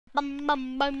Bum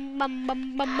bum bum bum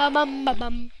bum bum bum bum bum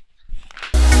bum.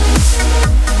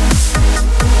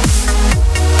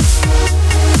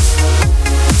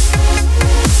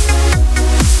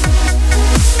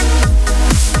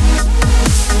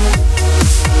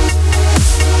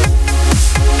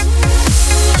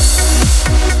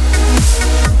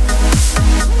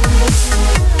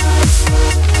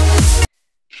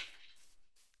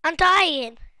 I'm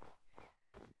dying.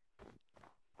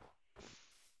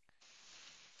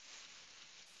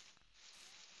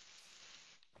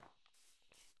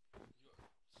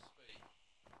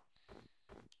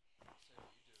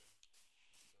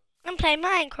 I'm playing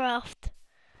Minecraft.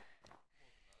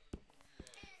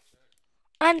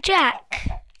 I'm Jack.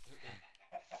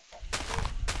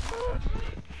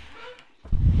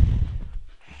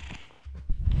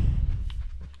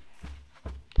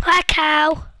 Hi,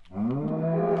 cow.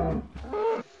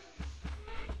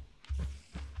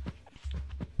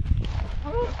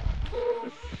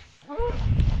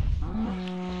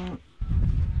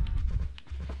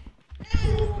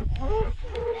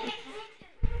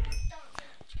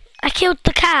 I killed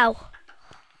the cow.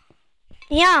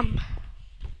 Yum.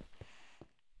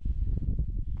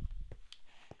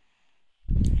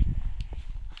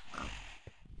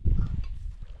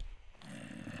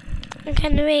 I'm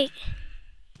gonna eat.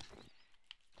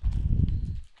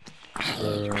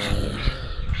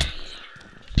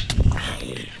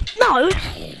 No!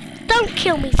 Don't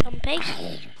kill me, Zombie.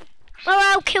 Or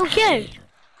I'll kill you.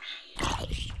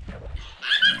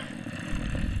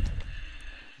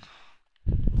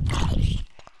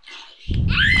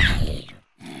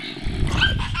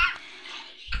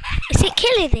 Is it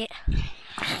killing it?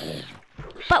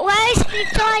 But why is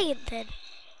it dying then?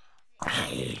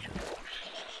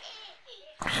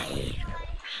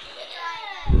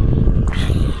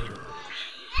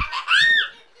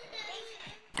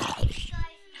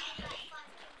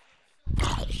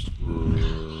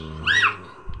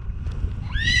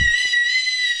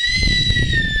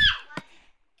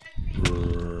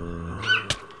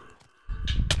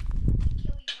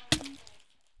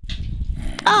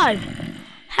 Oh,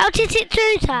 how did it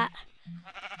do that?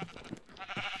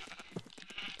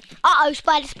 Uh-oh,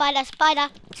 spider, spider, spider,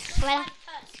 spider,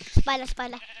 spider,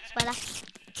 spider, spider.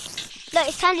 Look,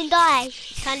 it's turning day.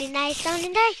 It's turning day, it's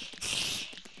turning day.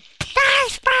 Die,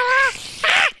 spider!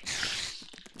 Ah!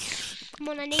 Come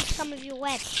on, I need some of your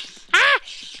web. Ah!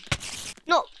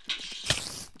 No.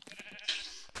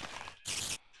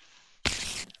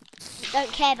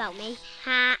 Don't care about me.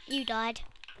 Ha, you died.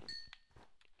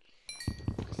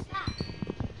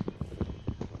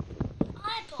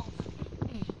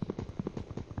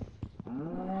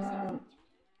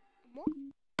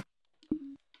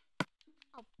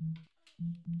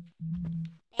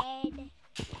 Bed.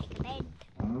 Take a bed.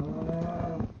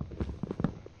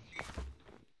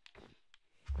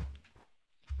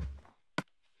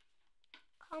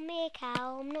 Come here,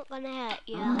 cow. I'm not gonna hurt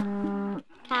you.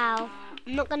 Cow,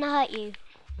 I'm not gonna hurt you.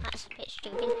 That's a bit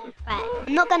stupid. Right,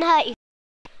 I'm not gonna hurt you.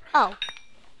 Oh.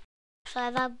 So I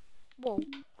have a wall.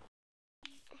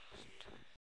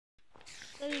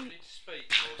 You need to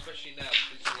speak, especially now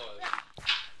because it's live.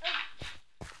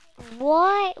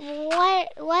 Why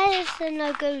is there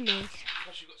no Goonies?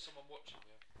 Plus you've got someone watching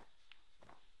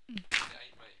you. It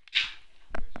ain't me.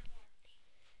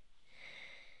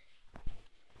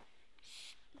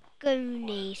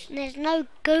 Goonies. There's no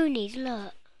Goonies,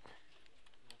 look.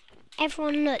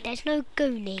 Everyone look, there's no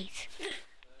Goonies.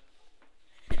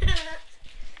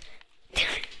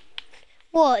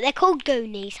 What? They're called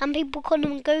Goonies. Some people call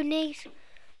them Goonies.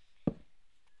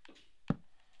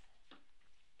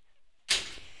 If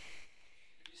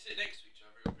you sit next to each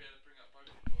other, you'll be able to bring up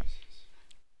both devices.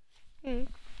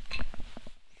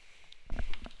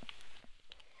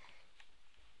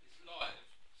 It's live,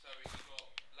 so it's not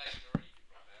lagging or anything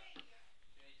right now.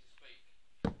 You need to speak.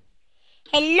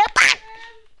 Hello, Pat.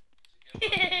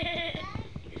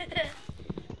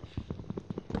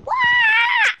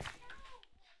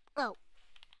 Oh.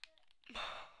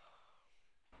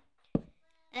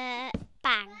 Bang,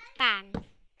 bang,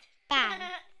 bang.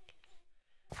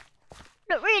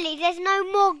 Look, really, there's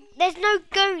no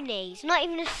Goonies, not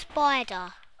even a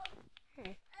spider.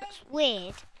 That's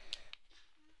weird.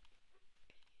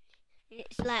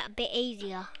 It's like a bit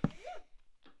easier.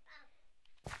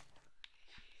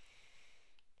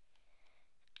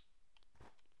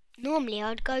 Normally,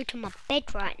 I'd go to my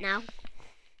bed right now.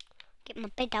 Get my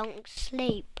bed out and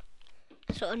sleep.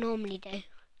 That's what I normally do.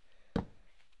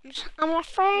 I'm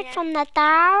afraid from the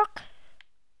dark.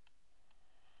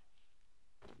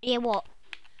 Yeah, what?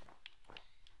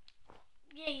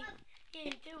 Yeah,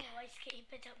 you do always get your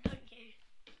bed up, don't you?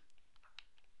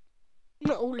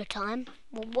 Not all the time.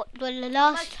 Well, the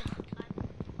last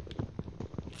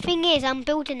thing is, I'm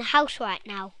building a house right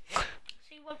now. So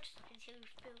you won't stop until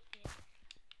you've built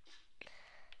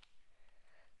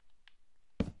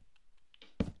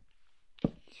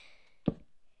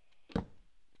it.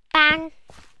 Bang,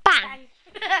 bang.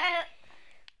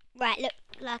 Right, look,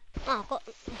 like, oh, I've got.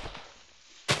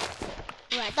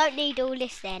 Right, don't need all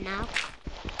this there now.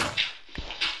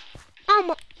 Oh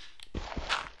my.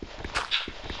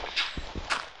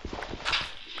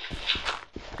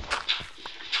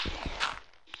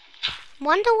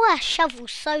 Wonder why a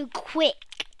shovel's so quick.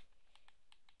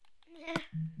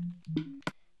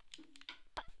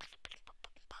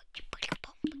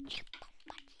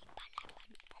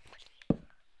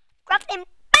 Grab him,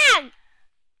 bang!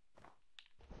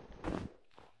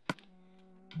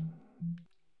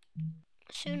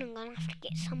 Soon I'm gonna have to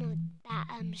get some of that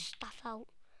stuff out.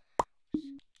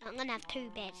 I'm gonna have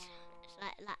 2 beds. It's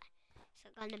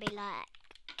it's gonna be like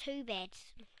 2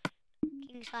 beds.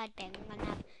 King side bed. I'm gonna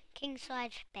have king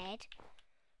size bed.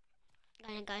 I'm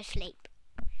gonna go sleep.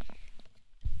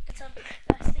 So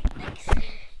I sleep next to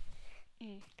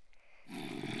you.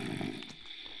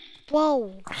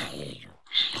 Whoa!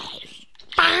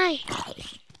 Bye.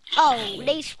 Oh, at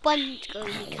least one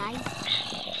Goonie came.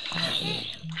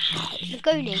 The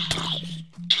Goonie.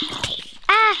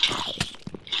 Ah!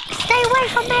 Stay away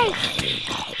from me!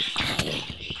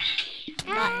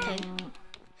 Right, 2.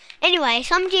 Anyway,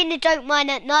 somebody in the Don't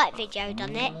Mind at Night video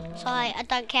done it, so I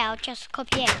don't care, I'll just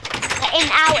copy it. In,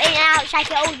 out, shake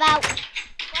it all about.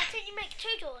 Why don't you make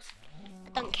 2 doors? I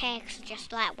don't care, because I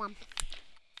just like one.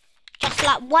 Just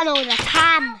like one all the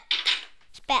time.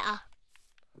 It's better.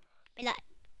 Be like,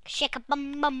 shake a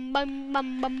bum bum bum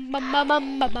bum bum bum bum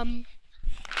bum bum bum.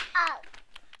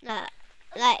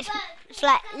 It's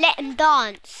like let them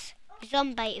dance.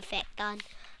 Zombie effect done.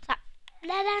 It's like,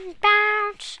 let them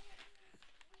dance.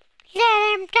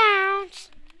 Let him dance.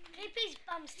 Keep his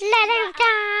bum Let him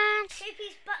dance. Keep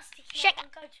his butt sticking Shake out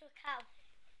and go to a cow.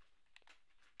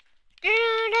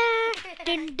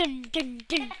 Dun, dun, dun,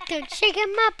 dun, dun,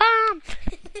 shaking my bum.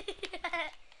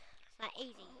 It's like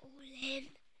easy.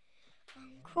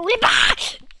 Crawling back.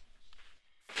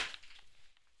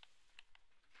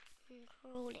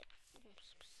 Crawling.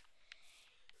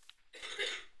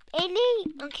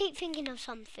 I keep thinking of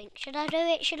something. Should I do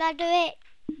it? Should I do it?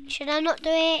 Should I not do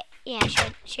it? Yeah,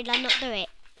 should I not do it?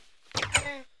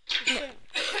 No.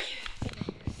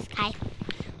 Okay.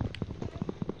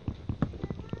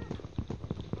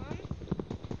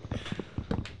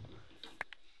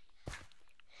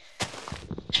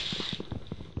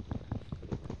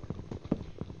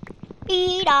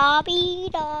 Beeda,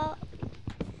 beeda.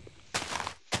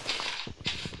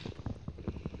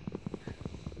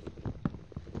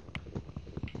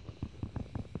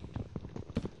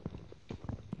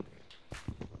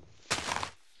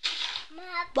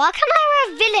 Why can I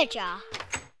hear a villager?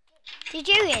 Did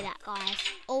you hear that, guys?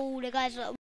 All the guys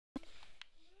that...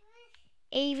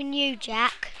 Even you,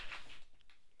 Jack.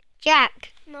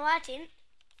 Jack. No, I didn't.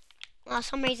 Well, for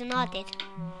some reason I did.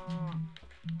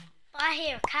 But I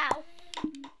hear a cow.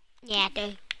 Yeah, I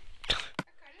do.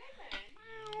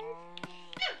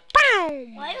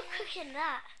 Boom! Why are you cooking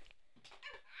that?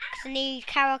 Because I need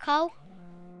caracol.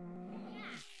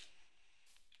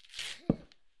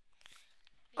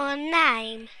 Or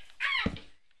name.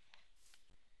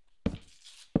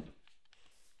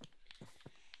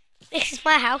 This is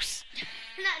my house.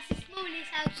 That's the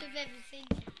smallest house I've ever seen.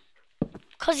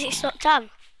 Because it's not done.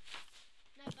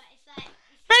 No, but it's like...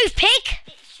 Move, pig!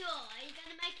 It's short. Are you going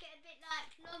to make it a bit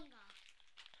like longer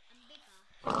and bigger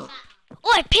and fatter?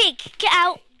 Oi, pig, get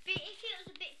out. But if it was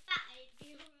a bit fatter, it'd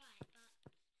be alright.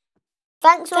 But...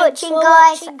 Thanks for watching,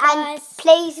 guys, and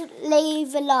please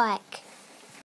leave a like.